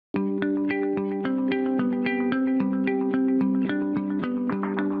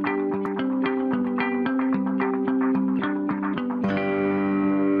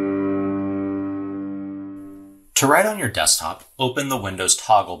To write on your desktop, open the Windows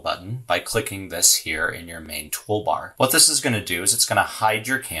toggle button by clicking this here in your main toolbar. What this is going to do is it's going to hide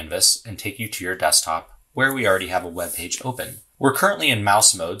your canvas and take you to your desktop where we already have a web page open. We're currently in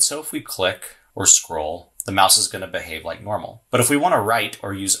mouse mode, so if we click or scroll, the mouse is going to behave like normal. But if we want to write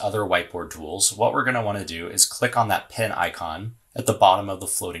or use other whiteboard tools, what we're going to want to do is click on that pen icon at the bottom of the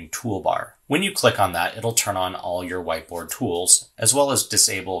floating toolbar. When you click on that, it'll turn on all your whiteboard tools, as well as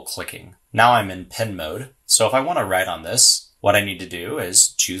disable clicking. Now I'm in pen mode, so if I want to write on this, what I need to do is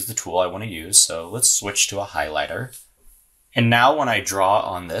choose the tool I want to use. So let's switch to a highlighter. And now when I draw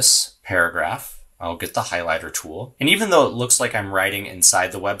on this paragraph, I'll get the highlighter tool. And even though it looks like I'm writing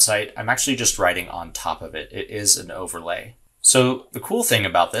inside the website, I'm actually just writing on top of it. It is an overlay. So the cool thing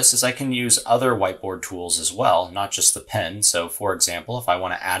about this is I can use other whiteboard tools as well, not just the pen. So for example, if I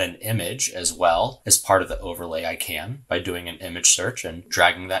want to add an image as well as part of the overlay, I can by doing an image search and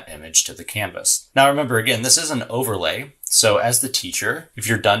dragging that image to the canvas. Now remember, again, this is an overlay. So as the teacher, if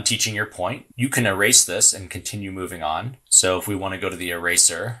you're done teaching your point, you can erase this and continue moving on. So if we want to go to the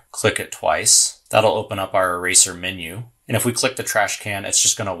eraser, click it twice, that'll open up our eraser menu. And if we click the trash can, it's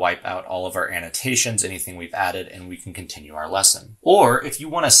just going to wipe out all of our annotations, anything we've added, and we can continue our lesson. Or if you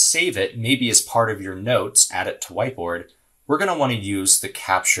want to save it, maybe as part of your notes, add it to Whiteboard, we're going to want to use the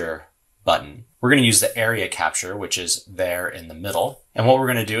capture button. We're going to use the area capture, which is there in the middle. And what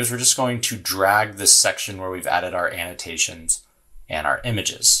we're going to do is we're just going to drag this section where we've added our annotations and our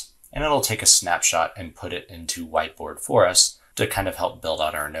images. And it'll take a snapshot and put it into Whiteboard for us to kind of help build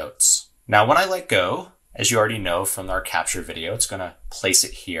out our notes. Now, when I let go, as you already know from our capture video, it's going to place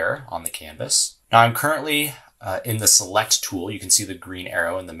it here on the canvas. Now I'm currently in the select tool. You can see the green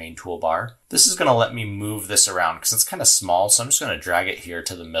arrow in the main toolbar. This is going to let me move this around because it's kind of small. So I'm just going to drag it here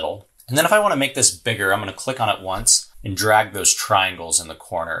to the middle. And then if I want to make this bigger, I'm going to click on it once and drag those triangles in the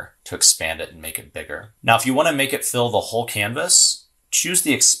corner to expand it and make it bigger. Now, if you want to make it fill the whole canvas, choose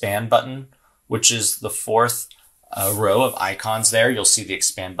the expand button, which is the fourth row of icons there. You'll see the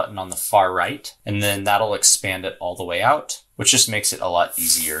expand button on the far right, and then that'll expand it all the way out, which just makes it a lot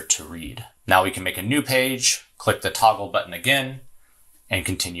easier to read. Now we can make a new page, click the toggle button again, and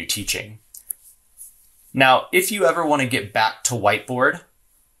continue teaching. Now, if you ever want to get back to Whiteboard,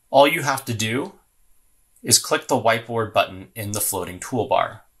 all you have to do is click the Whiteboard button in the floating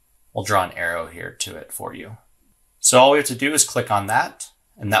toolbar. I'll draw an arrow here to it for you. So all we have to do is click on that,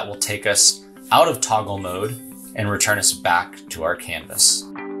 and that will take us out of toggle mode and return us back to our canvas.